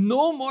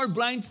 No more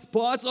blind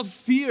spots of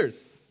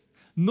fears.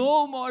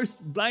 No more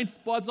blind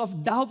spots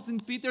of doubts in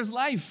Peter's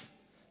life.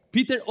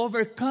 Peter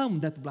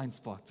overcome that blind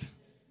spot.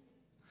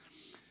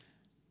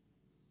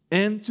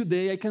 And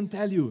today I can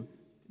tell you,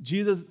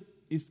 Jesus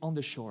is on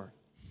the shore.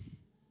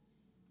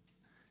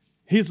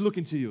 He's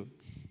looking to you.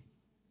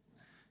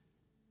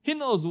 He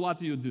knows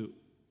what you do.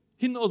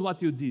 He knows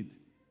what you did.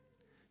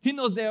 He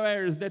knows the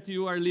areas that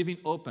you are leaving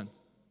open.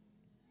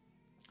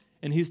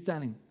 And He's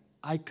telling,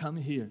 I come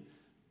here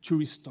to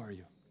restore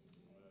you.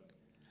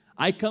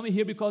 I come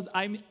here because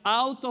I'm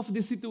out of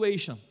the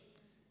situation.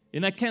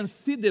 And I can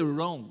see the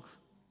wrong,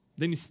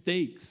 the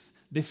mistakes,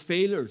 the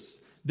failures,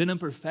 the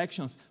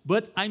imperfections,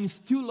 but I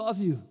still love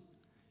you.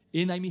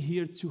 And I'm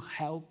here to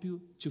help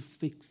you to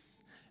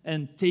fix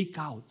and take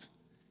out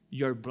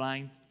your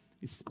blind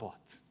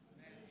spot.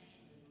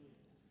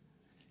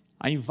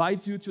 I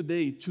invite you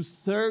today to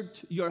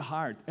search your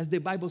heart. As the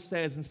Bible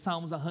says in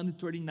Psalms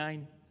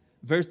 139,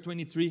 verse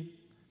 23,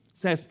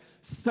 says,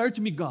 "Search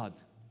me, God."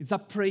 It's a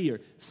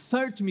prayer.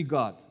 "Search me,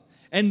 God,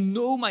 and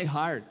know my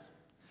heart.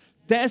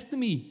 Test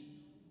me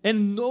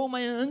and know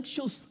my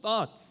anxious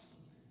thoughts.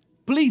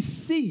 Please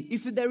see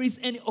if there is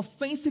any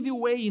offensive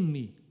way in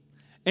me,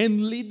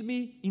 and lead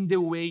me in the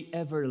way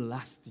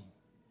everlasting."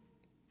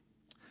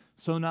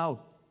 So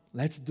now,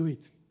 let's do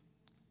it.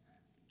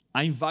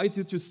 I invite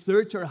you to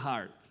search your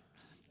heart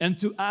and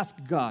to ask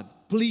God,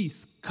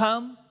 please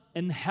come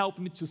and help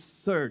me to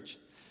search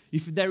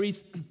if there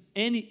is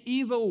any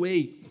evil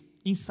way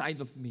inside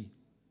of me,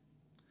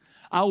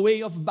 a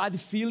way of bad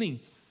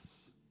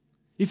feelings.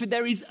 If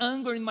there is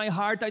anger in my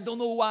heart, I don't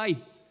know why,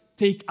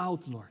 take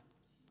out, Lord.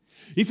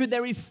 If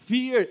there is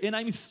fear and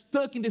I'm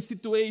stuck in the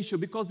situation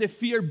because the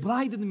fear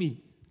blinded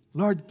me,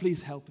 Lord,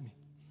 please help me.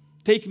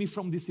 Take me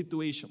from this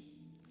situation.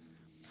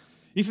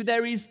 If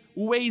there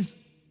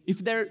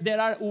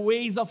are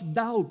ways of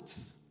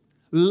doubt,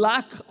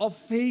 lack of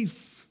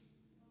faith,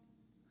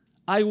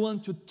 I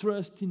want to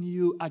trust in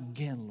you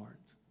again, Lord,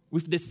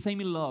 with the same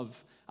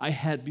love I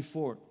had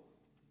before.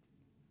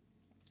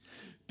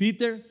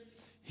 Peter,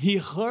 he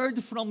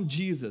heard from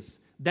Jesus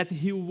that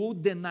he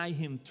would deny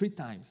him 3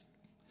 times,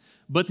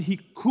 but he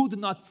could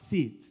not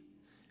see it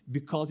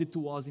because it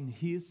was in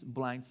his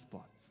blind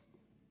spot.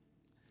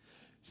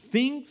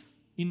 Things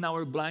in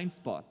our blind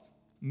spot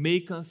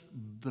make us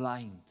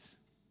blind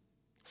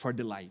for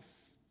the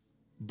life,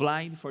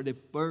 blind for the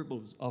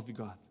purpose of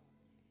God.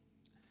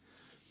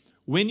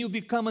 When you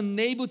become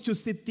unable to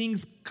see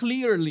things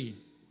clearly,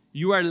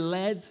 you are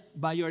led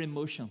by your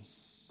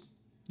emotions,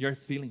 your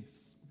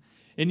feelings.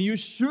 And you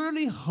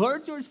surely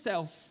hurt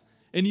yourself,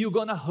 and you're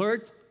gonna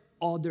hurt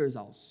others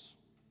also.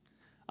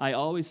 I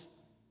always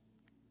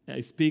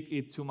speak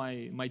it to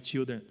my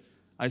children.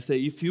 I say,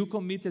 if you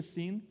commit a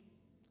sin,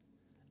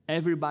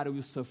 everybody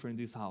will suffer in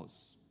this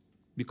house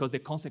because the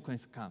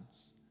consequence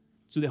comes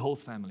to the whole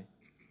family.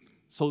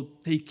 So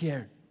take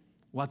care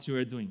what you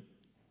are doing.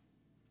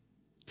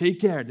 Take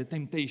care the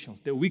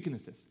temptations, the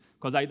weaknesses,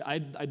 because I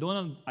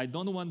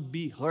don't want to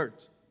be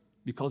hurt.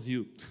 because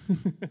you.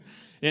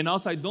 And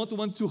also, I don't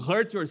want to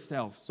hurt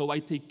yourself, so I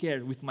take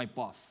care with my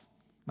path.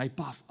 My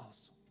path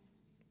also.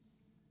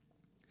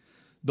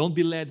 Don't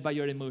be led by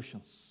your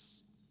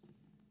emotions.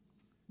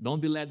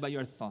 Don't be led by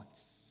your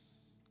thoughts.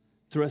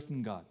 Trust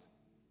in God.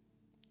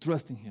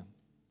 Trust in Him.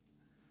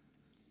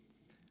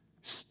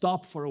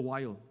 Stop for a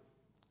while.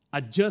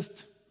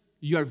 Adjust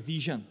your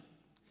vision.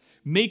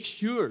 Make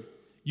sure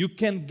you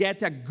can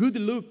get a good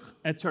look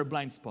at your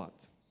blind spot.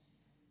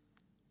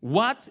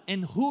 What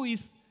and who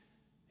is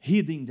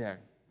hidden there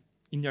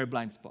in your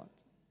blind spot?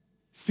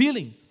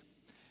 Feelings.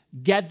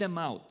 Get them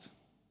out.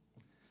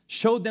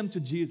 Show them to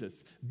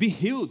Jesus. Be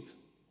healed.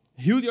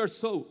 Heal your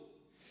soul.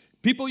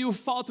 People you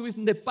fought with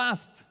in the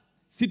past.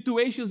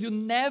 Situations you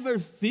never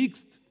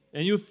fixed.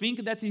 And you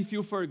think that if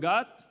you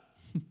forgot,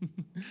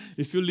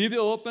 if you leave it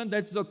open,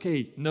 that's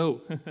okay.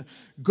 No.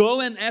 Go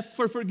and ask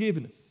for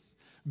forgiveness.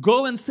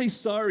 Go and say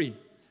sorry.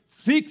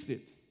 Fix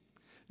it.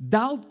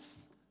 Doubts.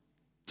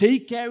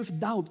 Take care of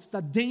doubts. It's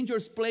a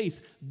dangerous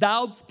place.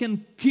 Doubts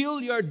can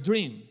kill your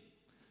dream.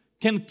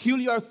 Can kill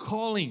your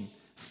calling.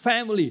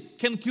 Family.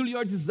 Can kill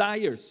your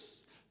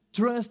desires.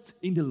 Trust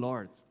in the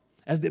Lord.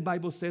 As the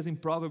Bible says in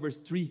Proverbs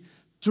 3,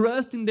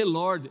 trust in the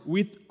Lord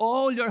with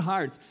all your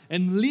heart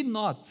and lean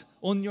not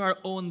on your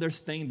own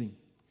understanding.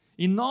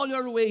 In all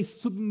your ways,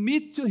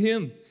 submit to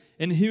Him,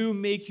 and He will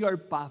make your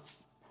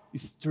paths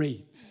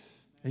straight.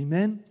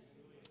 Amen?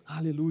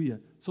 Hallelujah.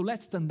 So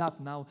let's stand up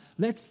now.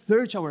 Let's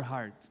search our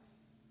heart.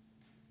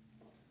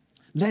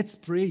 Let's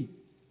pray.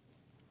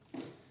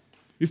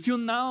 If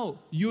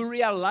you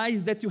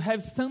realize that you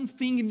have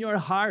something in your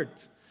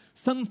heart,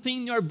 something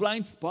in your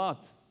blind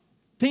spot,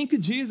 thank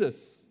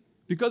Jesus,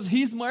 because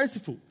He's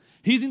merciful.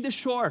 He's in the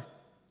shore.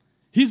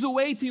 He's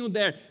awaiting you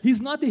there. He's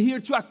not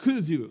here to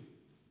accuse you.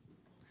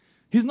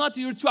 He's not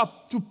here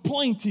to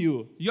point to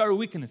you, your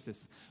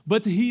weaknesses.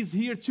 But He's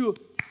here to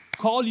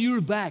call you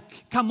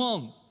back. Come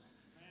on.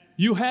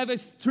 You have a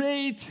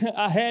straight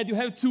ahead. You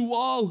have to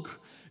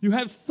walk. You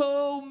have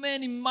so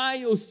many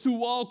miles to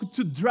walk,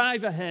 to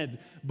drive ahead.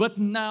 But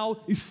now,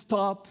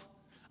 stop.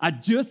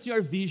 Adjust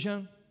your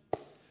vision.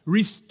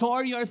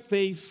 Restore your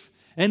faith.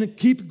 And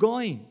keep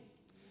going.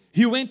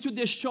 He went to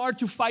the shore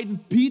to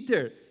find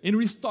Peter and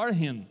restore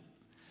him.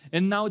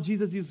 And now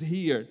Jesus is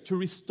here to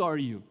restore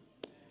you.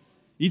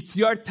 It's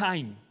your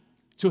time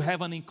to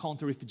have an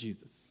encounter with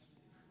Jesus.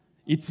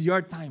 It's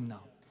your time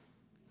now.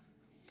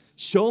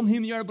 Show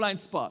Him your blind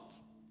spot.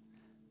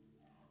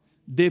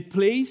 The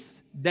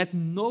place that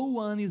no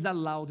one is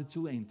allowed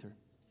to enter.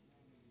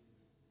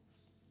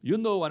 You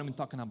know what I'm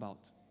talking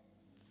about.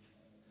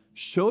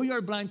 Show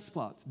your blind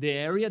spot, the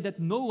area that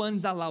no one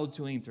is allowed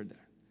to enter there.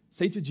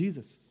 Say to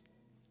Jesus,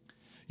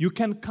 you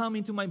can come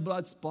into my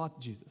blood spot,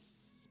 Jesus.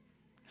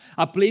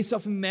 A place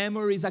of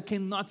memories I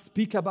cannot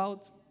speak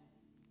about.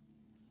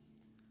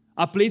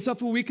 A place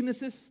of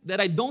weaknesses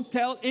that I don't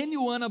tell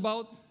anyone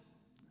about.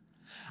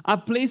 A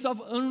place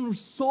of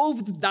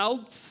unsolved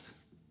doubt.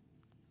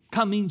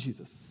 Come in,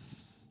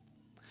 Jesus.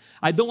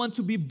 I don't want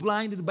to be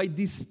blinded by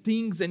these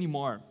things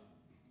anymore.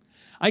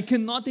 I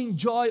cannot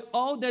enjoy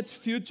all that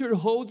future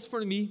holds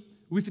for me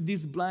with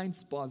these blind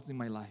spots in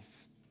my life.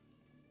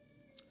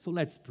 So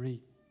let's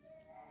pray.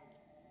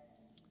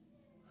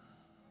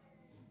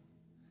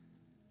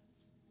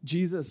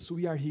 Jesus,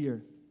 we are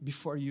here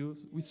before you.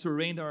 We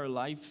surrender our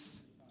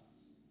lives.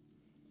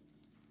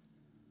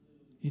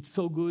 It's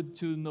so good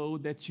to know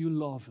that you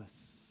love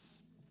us.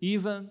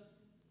 Even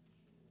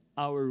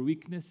our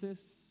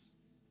weaknesses,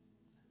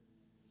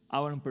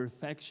 our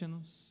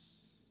imperfections.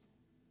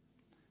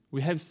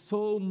 We have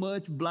so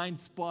much blind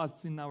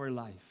spots in our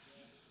life.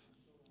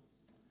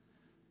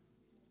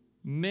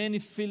 Many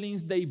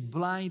feelings, they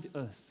blind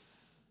us.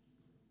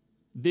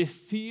 The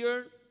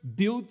fear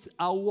built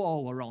a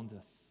wall around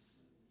us.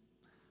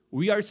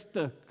 We are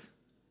stuck.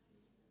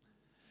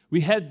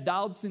 We had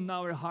doubts in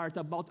our heart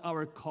about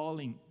our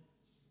calling,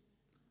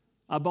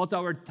 about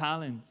our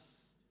talents,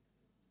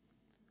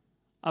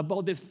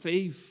 about the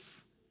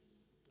faith,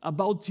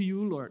 about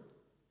you, Lord.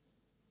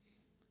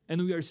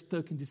 And we are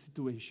stuck in this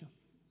situation.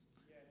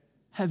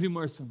 Have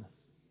mercy on us.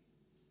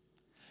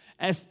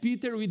 As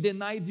Peter, we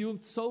denied you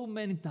so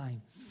many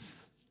times.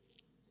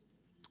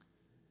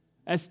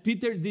 As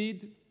Peter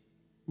did,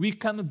 we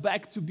come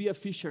back to be a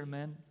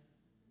fisherman.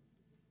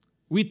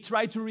 We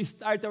try to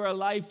restart our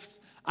lives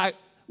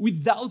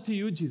without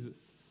you,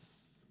 Jesus.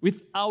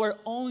 With our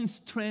own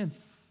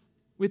strength,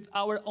 with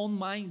our own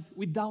mind,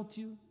 without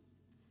you.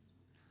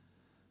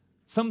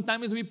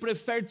 Sometimes we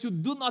prefer to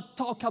do not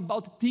talk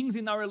about things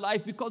in our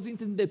life because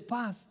it's in the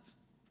past.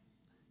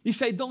 If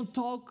I don't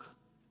talk,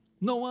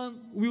 no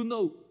one will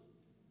know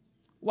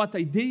what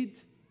I did,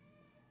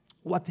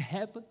 what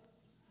happened.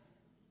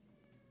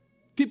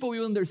 People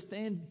will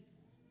understand.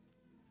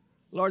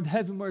 Lord,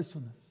 have mercy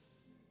on us.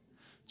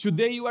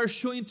 Today you are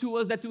showing to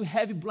us that we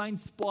have blind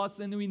spots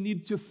and we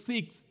need to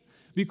fix.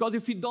 Because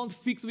if we don't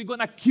fix, we're going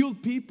to kill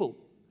people,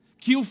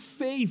 kill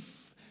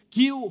faith,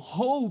 kill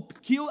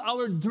hope, kill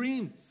our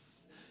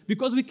dreams.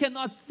 Because we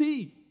cannot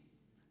see.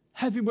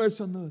 Have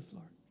mercy on us,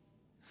 Lord.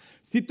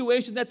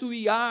 situations that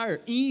we are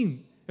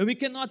in and we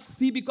cannot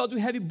see because we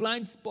have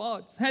blind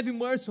spots. Have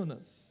mercy on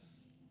us.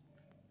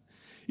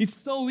 It's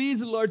so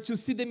easy, Lord, to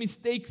see the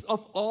mistakes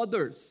of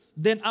others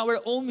than our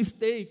own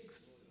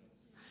mistakes.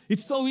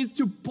 It's so easy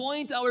to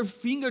point our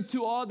finger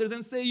to others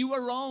and say, you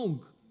are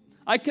wrong.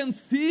 I can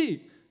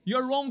see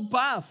your wrong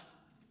path.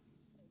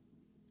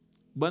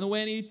 But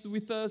when it's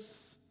with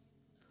us,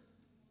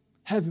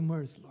 have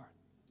mercy, Lord.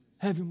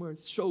 Have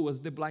mercy. Show us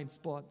the blind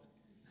spot.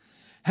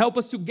 Help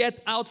us to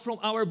get out from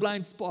our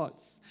blind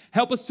spots.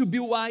 Help us to be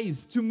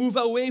wise, to move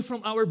away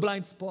from our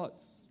blind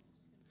spots.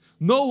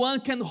 No one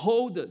can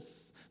hold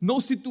us. No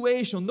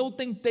situation, no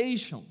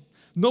temptation,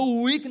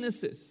 no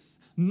weaknesses.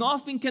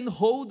 Nothing can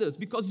hold us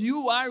because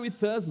you are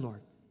with us,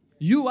 Lord.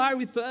 You are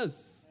with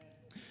us.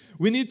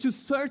 We need to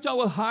search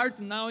our heart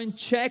now and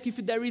check if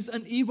there is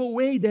an evil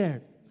way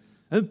there.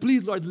 And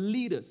please, Lord,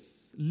 lead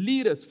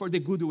us for the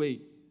good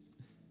way.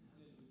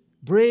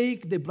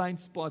 Break the blind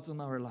spots on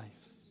our lives.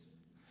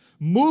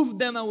 Move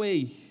them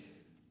away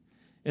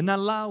and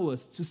allow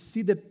us to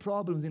see the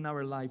problems in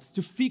our lives,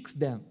 to fix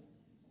them.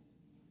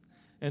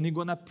 And we're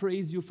going to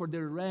praise you for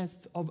the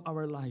rest of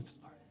our lives,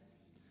 Lord.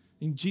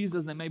 In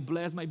Jesus' name, I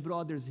bless my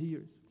brothers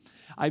here.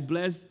 I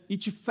bless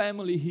each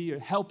family here.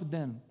 Help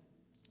them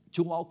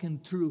to walk in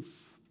truth,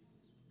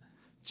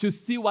 to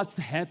see what's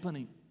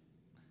happening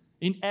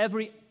in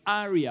every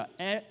area,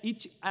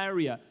 each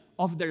area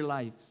of their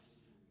lives.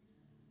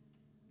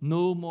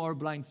 No more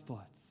blind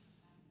spots.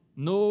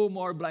 No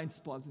more blind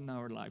spots in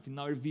our life, in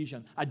our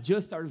vision.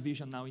 Adjust our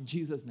vision now in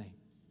Jesus' name.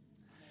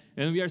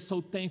 And we are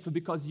so thankful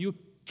because you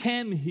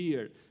came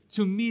here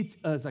to meet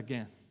us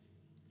again.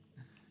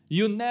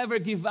 You never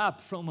give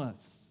up from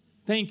us.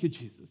 Thank you,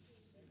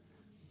 Jesus.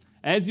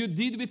 As you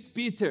did with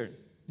Peter,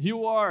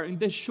 you are in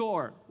the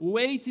shore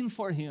waiting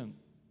for him.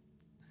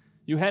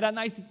 You had a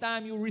nice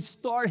time, you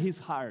restored his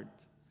heart.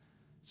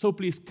 So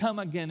please come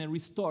again and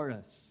restore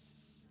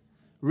us.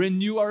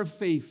 Renew our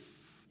faith.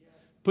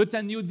 Put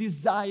a new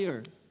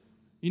desire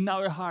in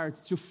our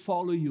hearts to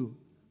follow you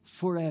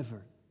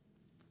forever.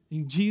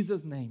 In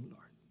Jesus' name,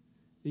 Lord.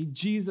 In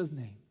Jesus'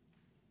 name.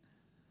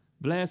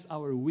 Bless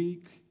our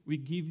week. We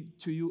give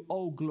to you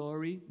all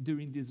glory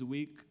during this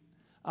week.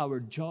 Our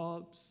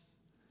jobs,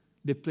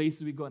 the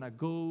places we're going to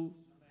go,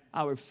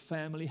 our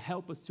family.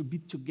 Help us to be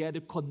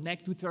together,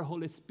 connect with your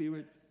Holy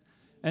Spirit,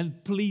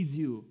 and please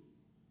you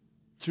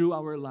through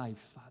our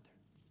lives, Father.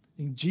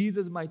 In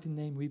Jesus' mighty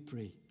name we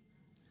pray.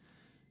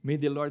 May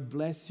the Lord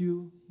bless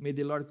you. May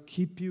the Lord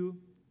keep you.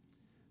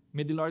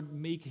 May the Lord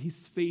make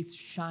His face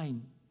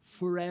shine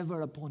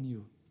forever upon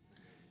you.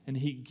 And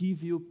He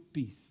give you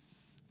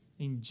peace.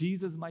 In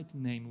Jesus' mighty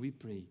name we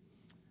pray.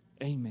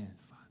 Amen,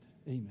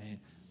 Father. Amen.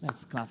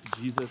 Let's clap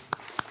Jesus.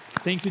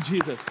 Thank you,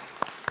 Jesus.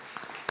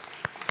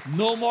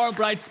 No more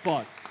bright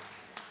spots.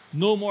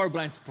 No more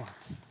blind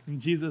spots. In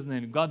Jesus'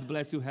 name. God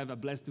bless you. Have a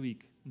blessed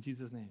week. In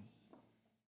Jesus' name.